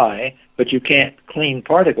dry, but you can't clean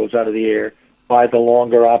particles out of the air by the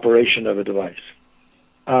longer operation of a device.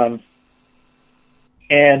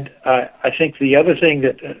 And I think the other thing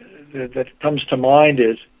that comes to mind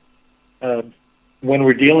is when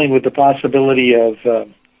we're dealing with the possibility of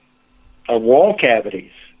wall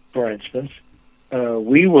cavities, for instance,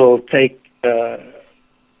 we will take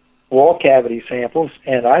wall cavity samples,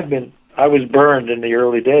 and I was burned in the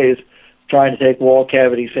early days trying to take wall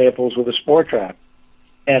cavity samples with a spore trap.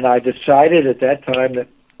 And I decided at that time that,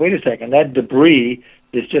 wait a second, that debris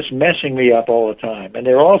is just messing me up all the time. And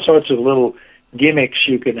there are all sorts of little gimmicks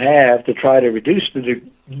you can have to try to reduce the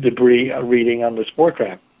debris reading on the spore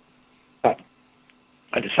trap. But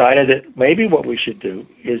I decided that maybe what we should do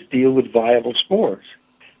is deal with viable spores.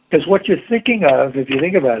 Because what you're thinking of, if you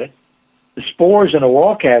think about it, the spores in a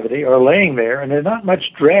wall cavity are laying there, and there's not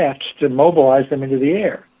much drafts to mobilize them into the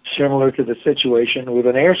air, similar to the situation with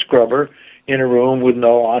an air scrubber in a room with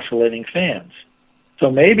no oscillating fans. So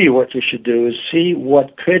maybe what you should do is see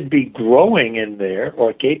what could be growing in there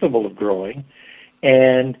or capable of growing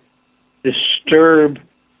and disturb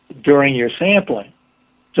during your sampling.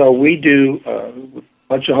 So we do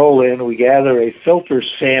punch a hole in, we gather a filter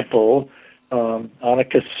sample on a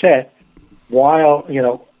cassette while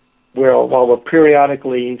we're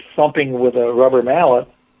periodically thumping with a rubber mallet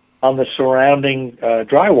on the surrounding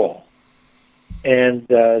drywall. And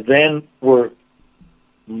then we're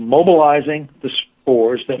mobilizing the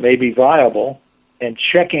spores that may be viable and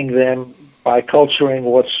checking them by culturing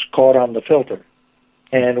what's caught on the filter.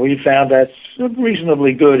 And we found that's a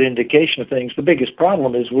reasonably good indication of things. The biggest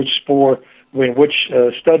problem is which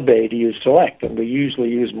stud bay do you select, and we usually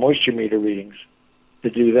use moisture meter readings to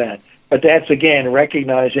do that. But that's, again,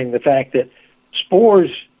 recognizing the fact that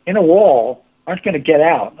spores in a wall aren't going to get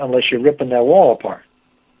out unless you're ripping that wall apart.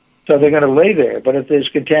 So they're going to lay there. But if there's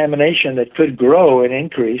contamination that could grow and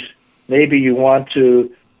increase, maybe you want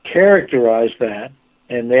to characterize that,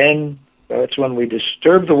 and then that's when we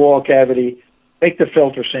disturb the wall cavity, take the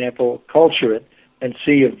filter sample, culture it, and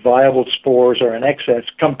see if viable spores are in excess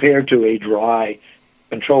compared to a dry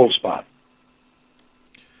control spot.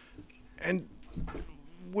 And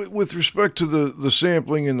with respect to the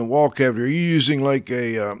sampling in the wall cavity, are you using like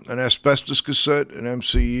an asbestos cassette, an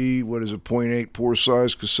MCE, what is it, 0.8 pore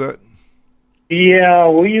size cassette? Yeah,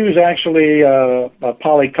 we use actually a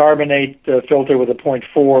polycarbonate filter with a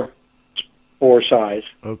 0.4 pore size.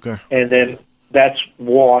 Okay. And then that's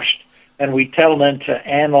washed, and we tell them to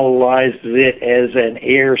analyze it as an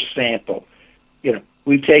air sample.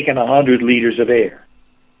 We've taken 100 liters of air.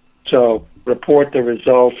 So report the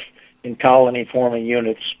results in colony-forming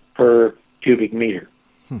units per cubic meter.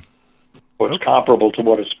 What's comparable to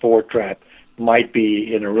what a spore trap might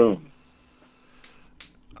be in a room.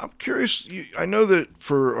 I'm curious, I know that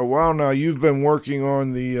for a while now you've been working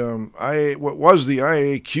on the what was the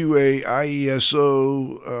IAQA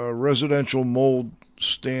IESO residential mold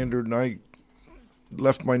standard, and I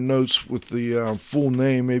left my notes with the full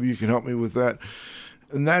name. Maybe you can help me with that.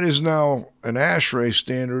 And that is now an ASHRAE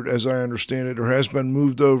standard, as I understand it, or has been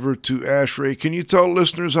moved over to ASHRAE. Can you tell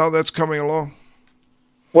listeners how that's coming along?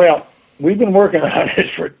 Well, we've been working on it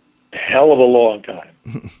for a hell of a long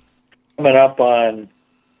time. Coming up on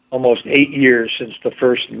almost 8 years since the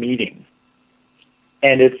first meeting.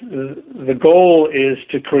 And the goal is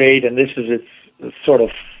to create, and this is its sort of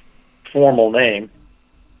formal name,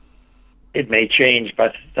 it may change by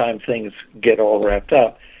the time things get all wrapped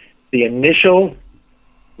up, the initial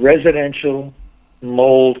residential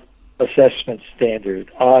mold assessment standard,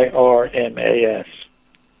 IRMAS.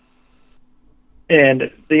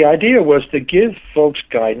 And the idea was to give folks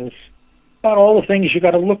guidance about all the things you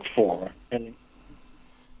got to look for and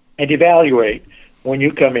evaluate when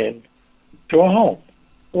you come in to a home.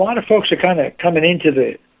 A lot of folks are kind of coming into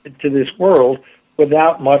this world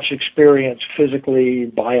without much experience physically,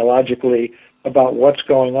 biologically, about what's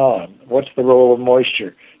going on. What's the role of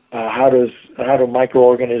moisture? How do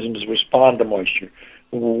microorganisms respond to moisture?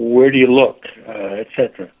 Where do you look,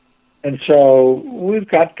 etc. And so we've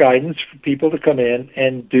got guidance for people to come in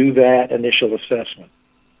and do that initial assessment.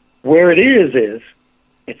 Where it is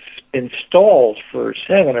it's been stalled for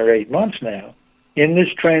 7 or 8 months now in this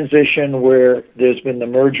transition where there's been the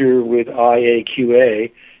merger with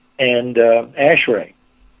IAQA and ASHRAE.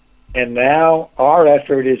 And now our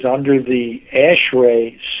effort is under the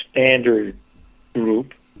ASHRAE standard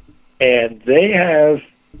group, and they have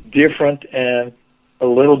different and a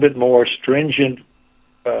little bit more stringent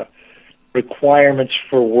requirements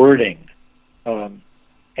for wording and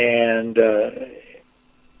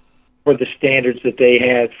for the standards that they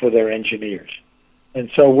had for their engineers. And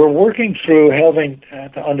so we're working through having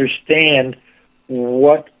to understand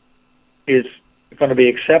what is going to be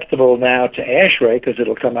acceptable now to ASHRAE, because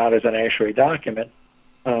it'll come out as an ASHRAE document,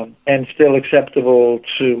 and still acceptable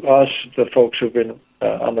to us, the folks who've been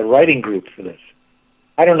on the writing group for this.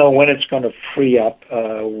 I don't know when it's going to free up.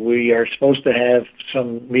 We are supposed to have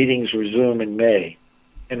some meetings resume in May,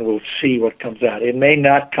 and we'll see what comes out. It may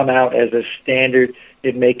not come out as a standard.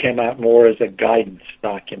 It may come out more as a guidance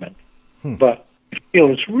document. But I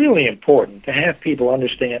feel it's really important to have people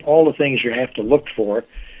understand all the things you have to look for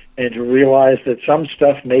and to realize that some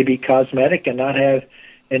stuff may be cosmetic and not have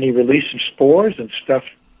any release of spores, and stuff,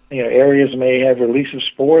 areas may have release of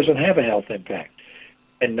spores and have a health impact,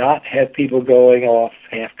 and not have people going off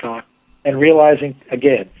half-cocked, and realizing,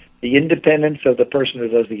 again, the independence of the person who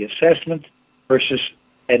does the assessment versus,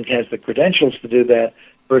 and has the credentials to do that,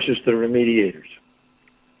 versus the remediators.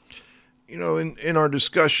 In our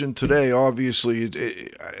discussion today, obviously,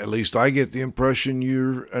 at least I get the impression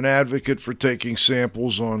you're an advocate for taking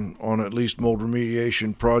samples on at least mold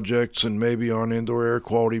remediation projects and maybe on indoor air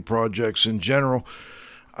quality projects in general.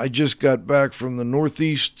 I just got back from the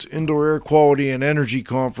Northeast Indoor Air Quality and Energy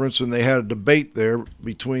Conference, and they had a debate there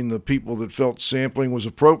between the people that felt sampling was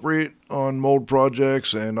appropriate on mold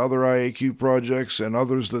projects and other IAQ projects, and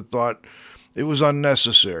others that thought it was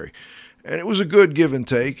unnecessary. And it was a good give and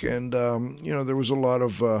take, and there was a lot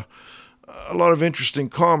of interesting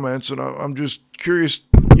comments, and I'm just curious.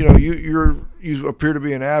 You appear to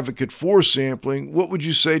be an advocate for sampling. What would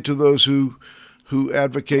you say to those who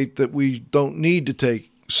advocate that we don't need to take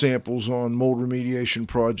samples on mold remediation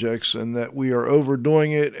projects, and that we are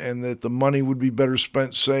overdoing it, and that the money would be better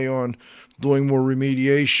spent, say, on doing more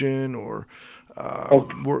remediation or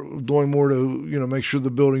doing more to make sure the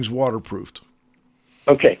building's waterproofed?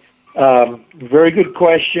 Okay, very good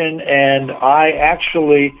question, and I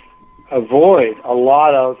actually avoid a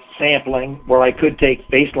lot of sampling where I could take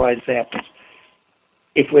baseline samples.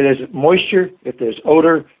 If there's moisture, if there's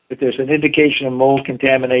odor, if there's an indication of mold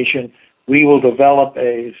contamination, we will develop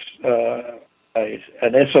an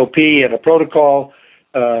SOP and a protocol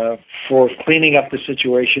for cleaning up the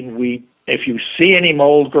situation. If you see any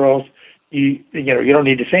mold growth, you don't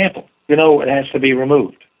need to sample. It has to be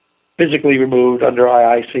removed, physically removed under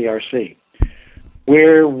IICRC.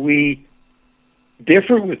 Where we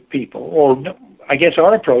differ with people, or I guess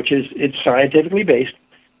our approach is it's scientifically based.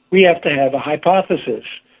 We have to have a hypothesis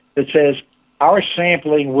that says our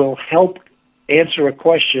sampling will help answer a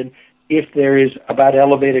question if there is about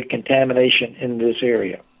elevated contamination in this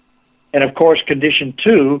area. And of course, condition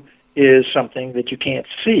 2 is something that you can't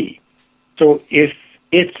see. So if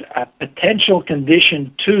it's a potential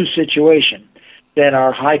condition 2 situation, then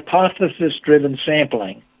our hypothesis-driven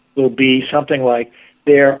sampling will be something like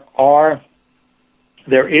there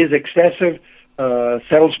is excessive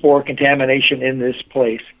settled spore contamination in this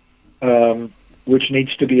place, which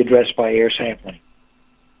needs to be addressed by air sampling.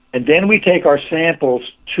 And then we take our samples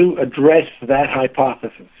to address that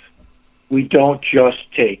hypothesis. We don't just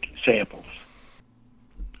take samples.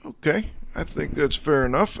 Okay, I think that's fair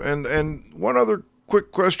enough. And one other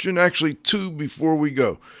quick question, actually two before we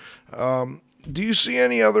go. Do you see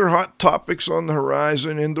any other hot topics on the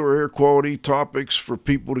horizon, indoor air quality topics for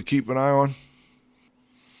people to keep an eye on?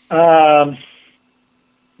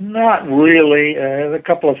 Not really. There's a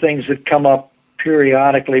couple of things that come up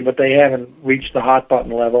periodically, but they haven't reached the hot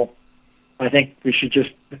button level. I think we should just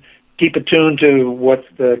keep attuned to what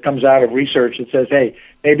comes out of research that says, hey,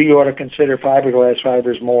 maybe you ought to consider fiberglass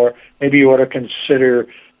fibers more. Maybe you ought to consider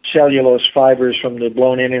cellulose fibers from the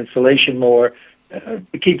blown-in insulation more.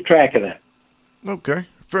 Keep track of that. Okay,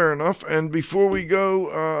 fair enough. And before we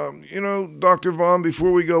go, Dr. Vaughan,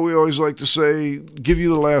 before we go, we always like to say, give you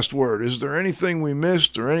the last word. Is there anything we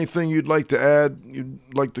missed or anything you'd like to add, you'd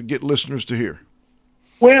like to get listeners to hear?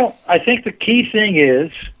 Well, I think the key thing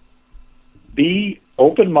is be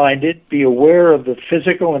open-minded, be aware of the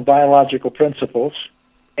physical and biological principles,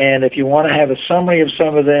 and if you want to have a summary of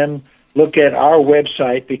some of them, look at our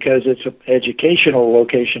website because it's an educational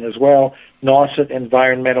location as well,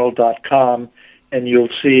 nausetenvironmental.com, and you'll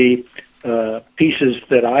see pieces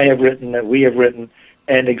that I have written, that we have written,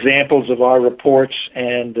 and examples of our reports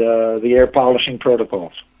and the air polishing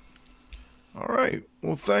protocols. All right.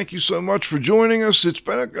 Well, thank you so much for joining us. It's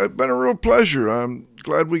been a real pleasure. I'm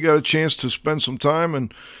glad we got a chance to spend some time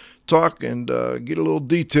and talk and get a little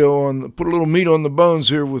detail put a little meat on the bones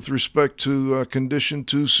here with respect to condition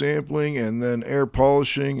 2 sampling and then air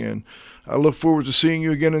polishing. And I look forward to seeing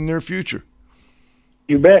you again in the near future.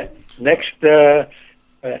 You bet. Next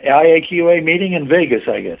IAQA meeting in Vegas,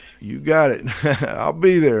 I guess. You got it. I'll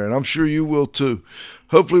be there, and I'm sure you will too.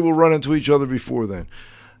 Hopefully we'll run into each other before then.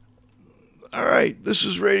 All right, this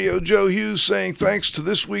is Radio Joe Hughes saying thanks to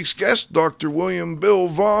this week's guest, Dr. William Bill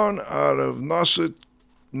Vaughan out of Nauset,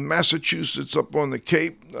 Massachusetts, up on the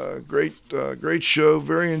Cape. Great show,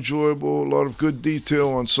 very enjoyable, a lot of good detail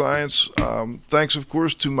on science. Thanks, of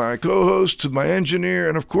course, to my co-host, to my engineer,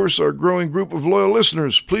 and, of course, our growing group of loyal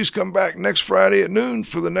listeners. Please come back next Friday at noon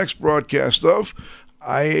for the next broadcast of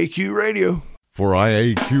IAQ Radio. For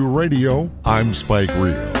IAQ Radio, I'm Spike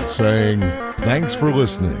Reel saying thanks for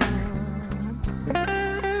listening.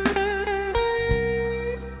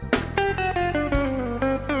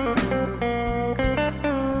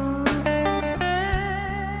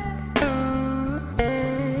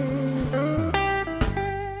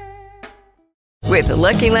 With the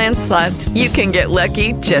Lucky Land Slots, you can get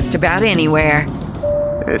lucky just about anywhere.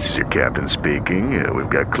 This is your captain speaking. We've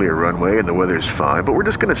got clear runway and the weather's fine, but we're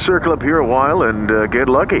just going to circle up here a while and get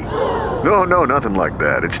lucky. No, nothing like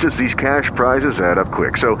that. It's just these cash prizes add up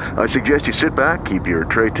quick. So I suggest you sit back, keep your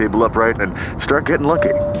tray table upright, and start getting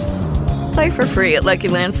lucky. Play for free at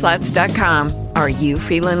LuckyLandSlots.com. Are you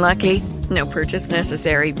feeling lucky? No purchase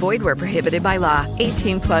necessary. Void where prohibited by law.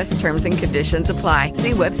 18+ terms and conditions apply.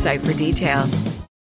 See website for details.